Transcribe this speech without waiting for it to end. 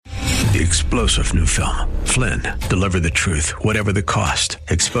The explosive new film, Flynn, deliver the truth, whatever the cost,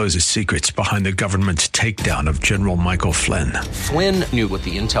 exposes secrets behind the government's takedown of General Michael Flynn. Flynn knew what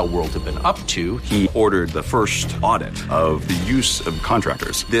the intel world had been up to. He ordered the first audit of the use of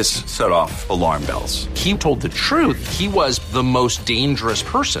contractors. This set off alarm bells. He told the truth. He was the most dangerous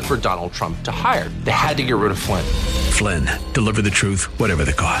person for Donald Trump to hire. They had to get rid of Flynn. Flynn, deliver the truth, whatever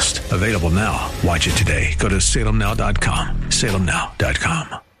the cost. Available now. Watch it today. Go to salemnow.com.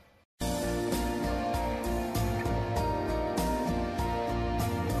 salemnow.com.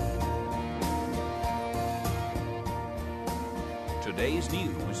 Today's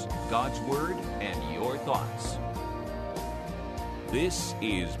news, God's Word, and your thoughts. This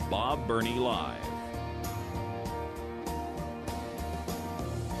is Bob Burney Live.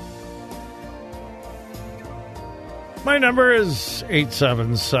 My number is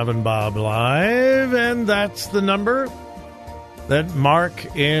 877-BOB-LIVE, and that's the number that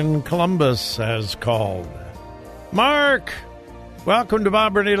Mark in Columbus has called. Mark, welcome to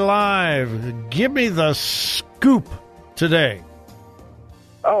Bob Burney Live. Give me the scoop today.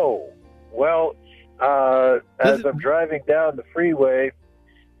 Oh, well, as I'm driving down the freeway,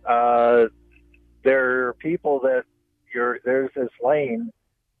 there are people that there's this lane,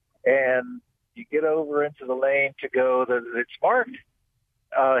 and you get over into the lane to go, it's marked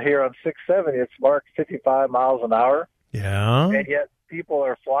here on 670, it's marked 55 miles an hour. Yeah. And yet people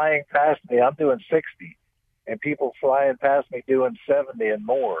are flying past me. I'm doing 60, and people flying past me doing 70 and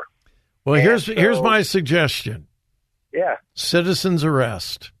more. Well, here's my suggestion. Yeah. Citizen's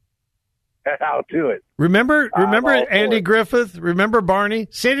arrest. I'll do it. Remember Andy Griffith? Remember Barney?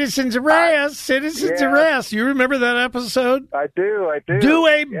 Citizen's arrest, arrest. You remember that episode? I do. Do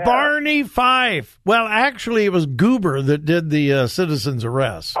a Barney Fife. Well, actually, it was Goober that did the citizen's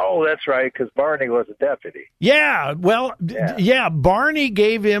arrest. Oh, that's right, because Barney was a deputy. Yeah, well, Barney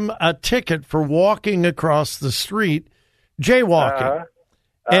gave him a ticket for walking across the street, jaywalking.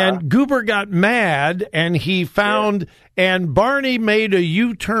 And Goober got mad, and he found, and Barney made a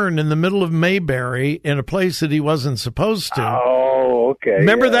U-turn in the middle of Mayberry in a place that he wasn't supposed to. Oh, okay.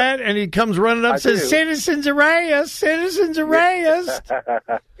 Remember that? And he comes running up and says, "Citizens arrest, citizens arrest."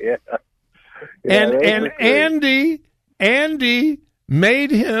 And Andy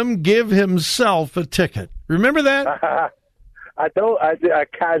made him give himself a ticket. Remember that? I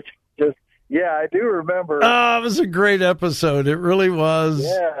do remember. Oh, it was a great episode. It really was.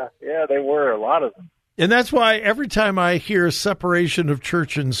 Yeah, they were, a lot of them. And that's why every time I hear separation of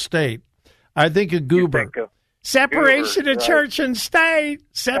church and state, I think of Goober. Separation of church and state.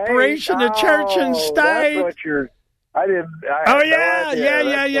 Separation of church and state. That's what I didn't.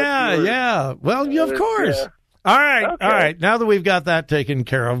 Yeah. Well, of course. Yeah. All right. Now that we've got that taken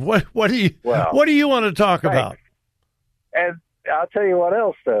care of, what do you want to talk about? And I'll tell you what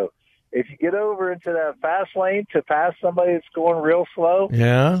else, though. If you get over into that fast lane to pass somebody that's going real slow,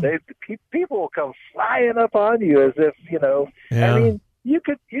 people will come flying up on you as if, I mean, you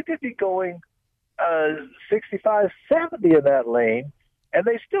could be going 65, 70 in that lane, and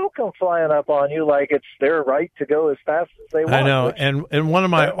they still come flying up on you like it's their right to go as fast as they want. I know, and one of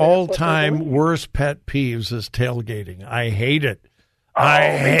my all-time worst pet peeves is tailgating. I hate it.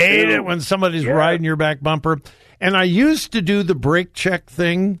 I hate it when somebody's riding your back bumper. And I used to do the brake check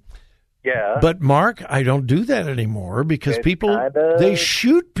thing. Yeah. But, Mark, I don't do that anymore because they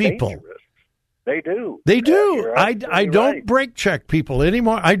shoot people. Dangerous. They do. They do. I don't brake check people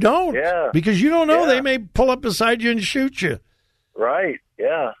anymore. I don't. Yeah. Because you don't know. They may pull up beside you and shoot you. Right.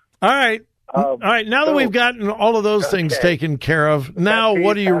 Yeah. All right. All right. Now that we've gotten all of those things taken care of, now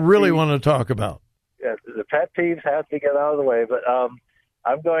what do you really want to talk about? Yeah, the pet peeves have to get out of the way. But I'm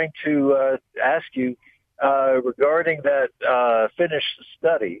going to ask you regarding that Finnish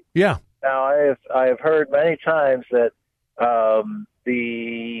study. Yeah. Now, I have heard many times that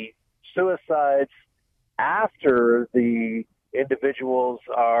the suicides after the individuals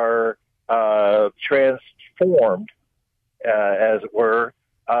are transformed, as it were,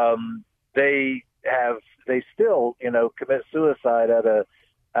 they still commit suicide at a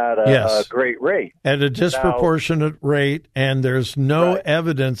great rate, at a disproportionate rate, and there's no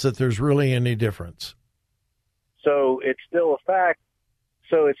evidence that there's really any difference. So it's still a fact.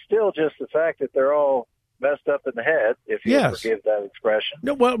 So it's still just the fact that they're all messed up in the head, if you forgive that expression.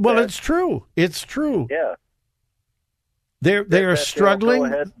 No, well, it's true. It's true. Yeah. They are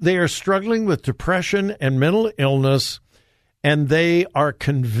struggling. They are struggling with depression and mental illness, and they are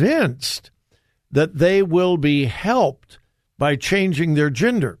convinced that they will be helped by changing their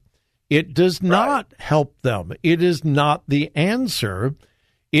gender. It does not help them. It is not the answer.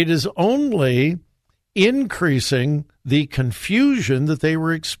 It is only increasing the confusion that they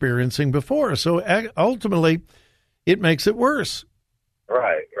were experiencing before. So ultimately, it makes it worse.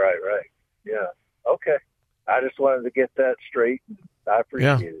 Right. Yeah. Okay. I just wanted to get that straight. I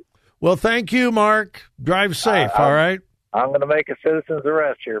appreciate it. Well, thank you, Mark. Drive safe, all right? I'm going to make a citizen's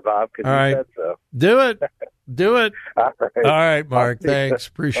arrest here, Bob, because you said so. Do it. Do it. All right, Mark. Thanks.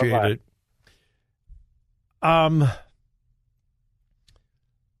 Appreciate it.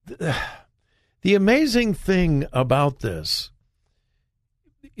 The amazing thing about this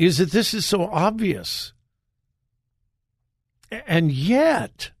is that this is so obvious. And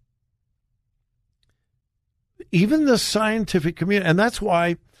yet, even the scientific community, and that's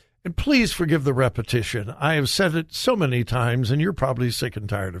why, and please forgive the repetition, I have said it so many times, and you're probably sick and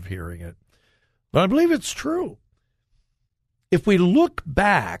tired of hearing it, but I believe it's true. If we look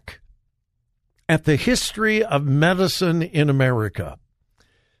back at the history of medicine in America,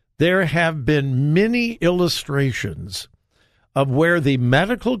 there have been many illustrations of where the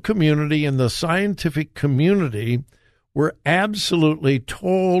medical community and the scientific community were absolutely,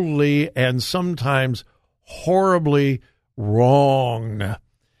 totally, and sometimes horribly wrong.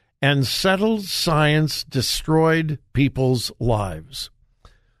 And settled science destroyed people's lives.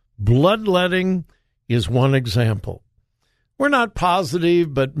 Bloodletting is one example. We're not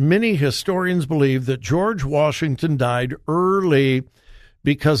positive, but many historians believe that George Washington died early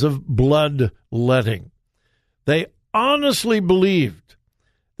because of bloodletting. They honestly believed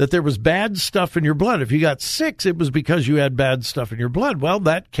that there was bad stuff in your blood. If you got sick, it was because you had bad stuff in your blood. Well,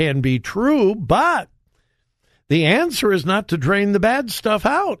 that can be true, but the answer is not to drain the bad stuff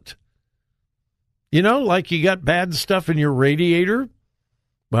out. You know, like you got bad stuff in your radiator.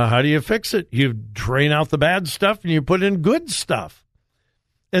 Well, how do you fix it? You drain out the bad stuff and you put in good stuff.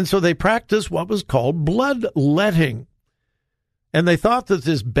 And so they practiced what was called bloodletting. And they thought that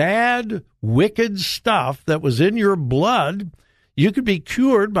this bad, wicked stuff that was in your blood, you could be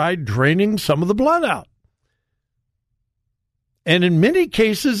cured by draining some of the blood out. And in many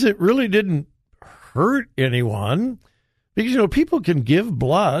cases, it really didn't hurt anyone because, you know, people can give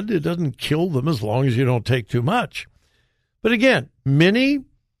blood. It doesn't kill them as long as you don't take too much. But again, many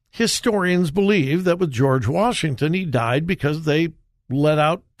historians believe that with George Washington, he died because they let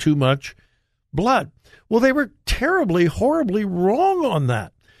out too much blood. Well, they were terribly, horribly wrong on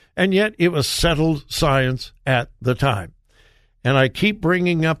that. And yet it was settled science at the time. And I keep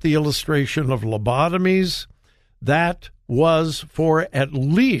bringing up the illustration of lobotomies. That was for at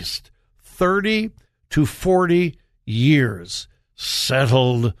least 30 to 40 years.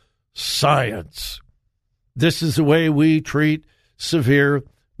 Settled science. This is the way we treat severe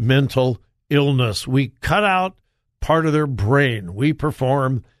mental illness. We cut out part of their brain. We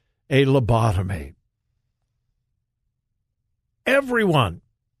perform a lobotomy. Everyone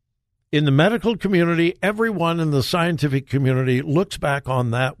in the medical community, everyone in the scientific community looks back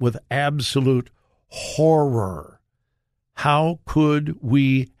on that with absolute horror. How could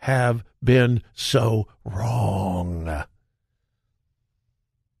we have been so wrong?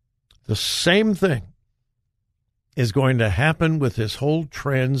 The same thing is going to happen with this whole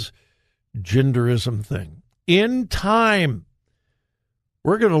transgenderism thing. In time,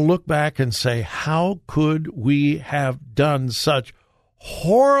 we're going to look back and say, how could we have done such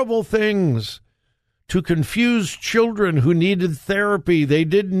horrible things to confuse children who needed therapy? They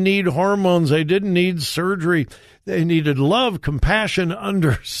didn't need hormones. They didn't need surgery. They needed love, compassion,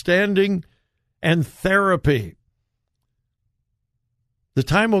 understanding, and therapy. The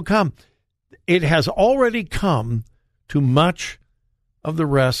time will come. It has already come to much of the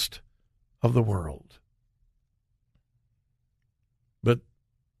rest of the world. But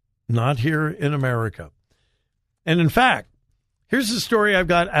not here in America. And in fact, here's the story I've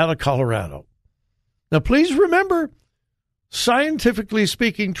got out of Colorado. Now, please remember, scientifically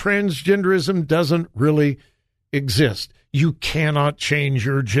speaking, transgenderism doesn't really exist. You cannot change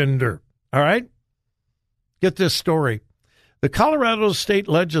your gender. All right? Get this story. The Colorado State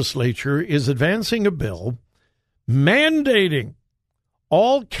Legislature is advancing a bill mandating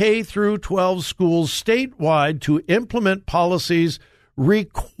all K through 12 schools statewide to implement policies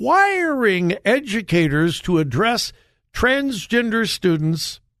requiring educators to address transgender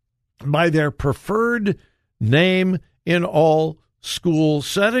students by their preferred name in all school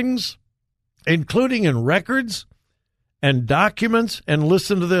settings, including in records and documents, and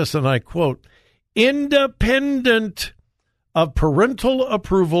listen to this, and I quote, independent of parental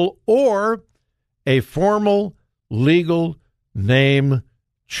approval or a formal legal name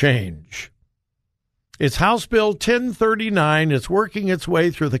change. It's House Bill 1039. It's working its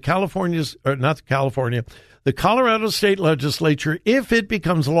way through the Colorado State Legislature. If it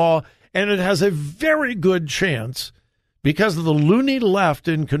becomes law, And it has a very good chance, because of the loony left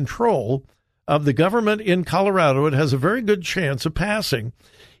in control of the government in Colorado, it has a very good chance of passing.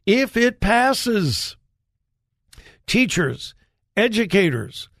 If it passes, teachers,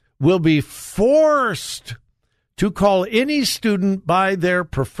 educators will be forced to call any student by their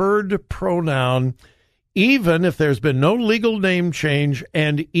preferred pronoun, even if there's been no legal name change,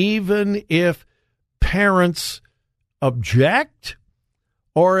 and even if parents object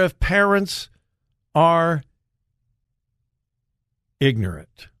or if parents are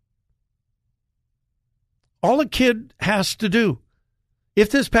ignorant. All a kid has to do, if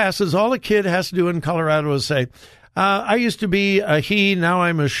this passes, all a kid has to do in Colorado is say, I used to be a he, now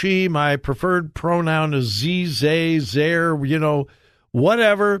I'm a she, my preferred pronoun is ze, zay, zer,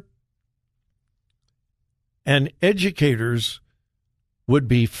 whatever. And educators would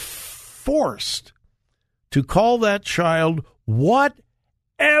be forced to call that child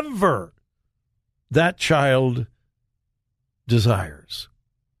whatever that child desires.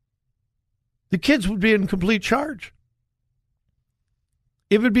 The kids would be in complete charge.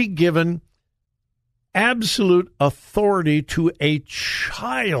 It would be given absolute authority to a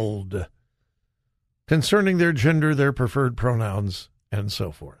child concerning their gender, their preferred pronouns, and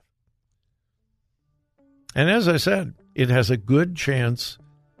so forth. And as I said, it has a good chance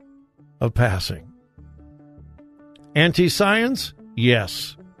of passing. Anti-science?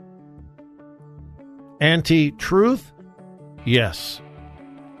 Yes. Anti-truth? Yes.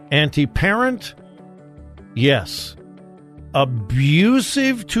 Anti-parent? Yes.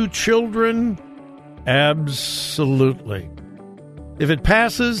 Abusive to children? Absolutely. If it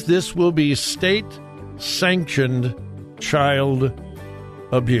passes, this will be state-sanctioned child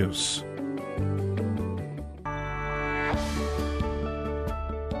abuse.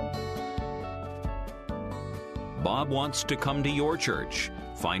 Bob wants to come to your church.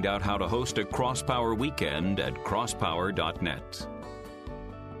 Find out how to host a Crosspower weekend at crosspower.net.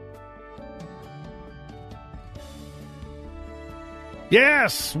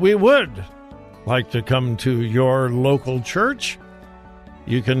 Yes, we would like to come to your local church.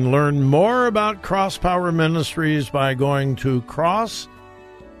 You can learn more about Crosspower Ministries by going to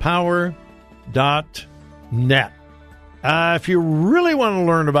crosspower.net. If you really want to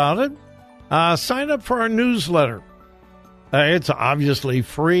learn about it, sign up for our newsletter. It's obviously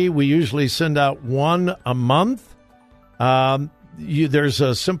free. We usually send out one a month. There's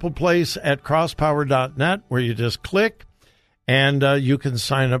a simple place at crosspower.net where you just click, and you can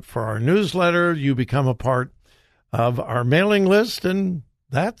sign up for our newsletter. You become a part of our mailing list, and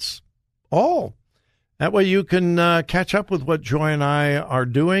that's all. That way you can catch up with what Joy and I are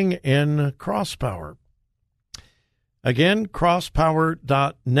doing in Crosspower. Again,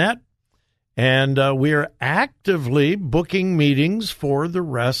 crosspower.net. And we are actively booking meetings for the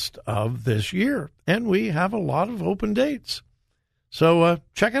rest of this year. And we have a lot of open dates. So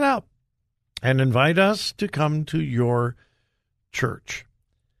check it out and invite us to come to your church.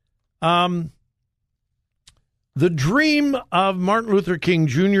 The dream of Martin Luther King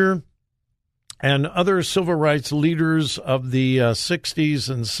Jr. and other civil rights leaders of the 60s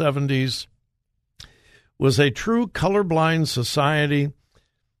and 70s was a true colorblind society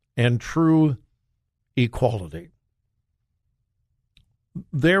and true equality.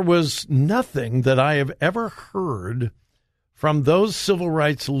 There was nothing that I have ever heard from those civil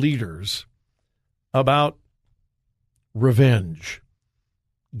rights leaders about revenge,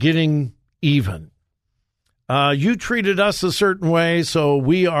 getting even. You treated us a certain way, so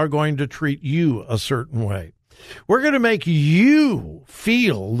we are going to treat you a certain way. We're going to make you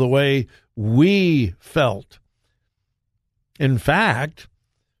feel the way we felt. In fact,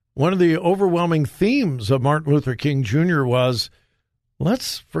 one of the overwhelming themes of Martin Luther King Jr. was,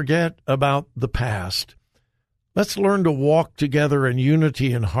 let's forget about the past. Let's learn to walk together in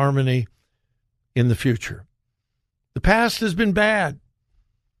unity and harmony in the future. The past has been bad,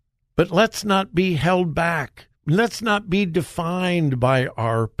 but let's not be held back. Let's not be defined by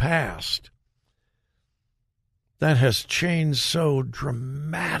our past. That has changed so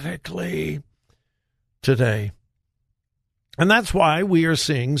dramatically today. And that's why we are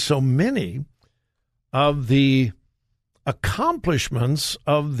seeing so many of the accomplishments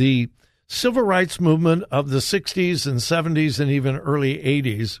of the civil rights movement of the 60s and 70s and even early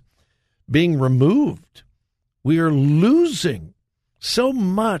 80s being removed. We are losing so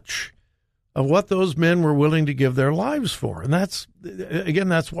much of what those men were willing to give their lives for. And that's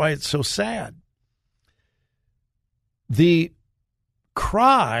why it's so sad. The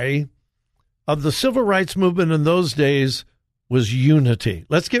cry of the civil rights movement in those days was unity.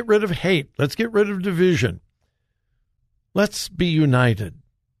 Let's get rid of hate. Let's get rid of division. Let's be united.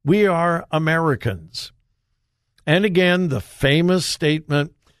 We are Americans. And again, the famous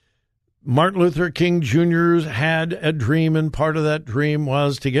statement, Martin Luther King Jr. had a dream, and part of that dream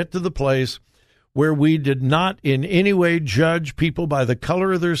was to get to the place where we did not in any way judge people by the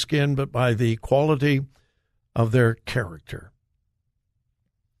color of their skin, but by the quality of their character.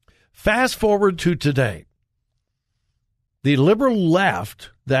 Fast forward to today. The liberal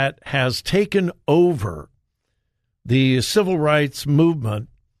left that has taken over the civil rights movement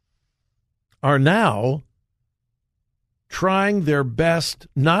are now trying their best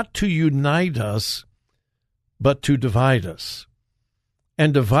not to unite us, but to divide us.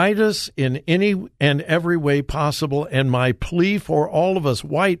 And divide us in any and every way possible. And my plea for all of us,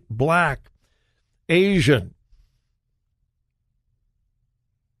 white, black, Asian,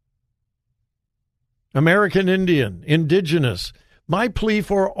 American Indian, indigenous, my plea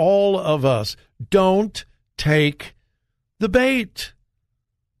for all of us, don't take the bait.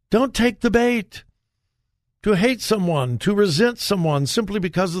 Don't take the bait. To hate someone, to resent someone simply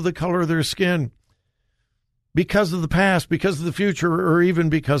because of the color of their skin, because of the past, because of the future, or even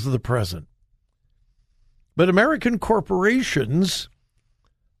because of the present. But American corporations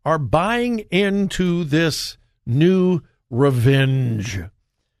are buying into this new revenge.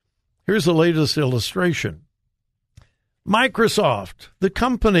 Here's the latest illustration. Microsoft, the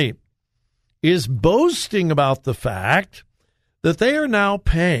company, is boasting about the fact that they are now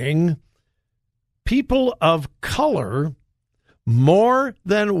paying people of color more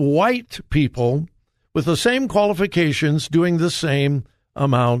than white people with the same qualifications doing the same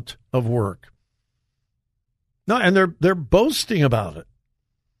amount of work. No, and they're boasting about it.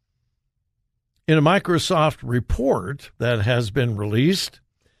 In a Microsoft report that has been released,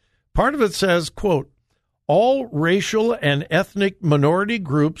 part of it says, quote, all racial and ethnic minority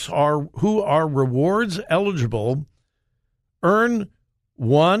groups who are rewards eligible earn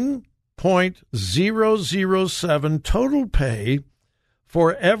 1.007 total pay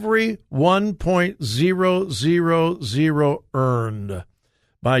for every 1.000 earned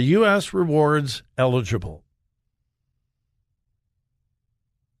by U.S. rewards eligible.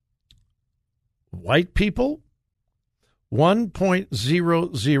 White people,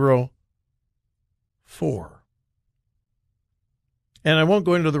 1.004. And I won't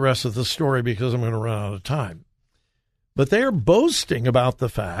go into the rest of the story because I'm going to run out of time. But they're boasting about the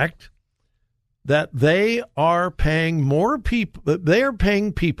fact that they are paying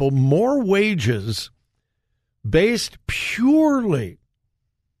people more wages based purely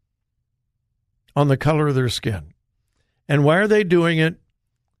on the color of their skin. And why are they doing it?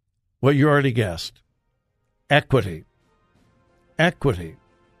 Well, you already guessed. Equity. Equity.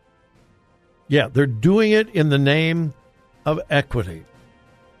 Yeah, they're doing it in the name of equity.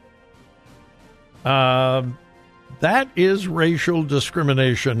 That is racial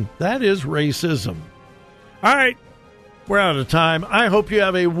discrimination. That is racism. All right, we're out of time. I hope you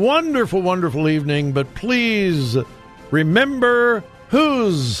have a wonderful, wonderful evening, but please remember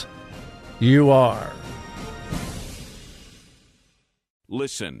whose you are.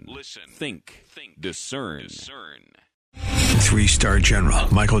 Listen, think, discern. 3-star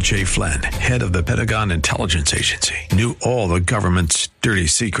General Michael J. Flynn, head of the Pentagon Intelligence Agency, knew all the government's dirty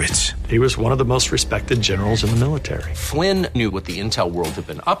secrets. He was one of the most respected generals in the military. Flynn knew what the intel world had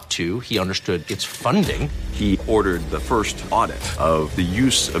been up to. He understood its funding. He ordered the first audit of the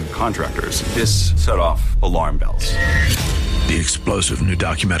use of contractors. This set off alarm bells. The explosive new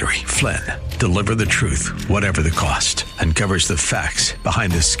documentary, Flynn, Deliver the Truth, Whatever the Cost, uncovers the facts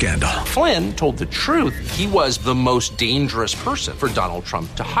behind this scandal. Flynn told the truth. He was the most dangerous person for Donald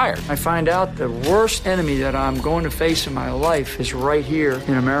Trump to hire. I find out the worst enemy that I'm going to face in my life is right here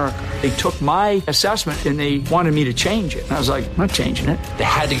in America. They took my assessment and they wanted me to change it. And I was like, I'm not changing it. They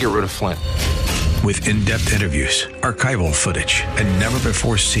had to get rid of Flynn. With in-depth interviews, archival footage, and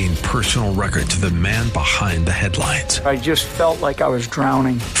never-before-seen personal records of the man behind the headlines. I just felt like I was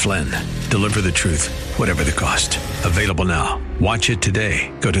drowning. Flynn, Deliver the Truth, Whatever the Cost. Available now. Watch it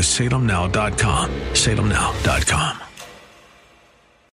today. Go to salemnow.com. salemnow.com.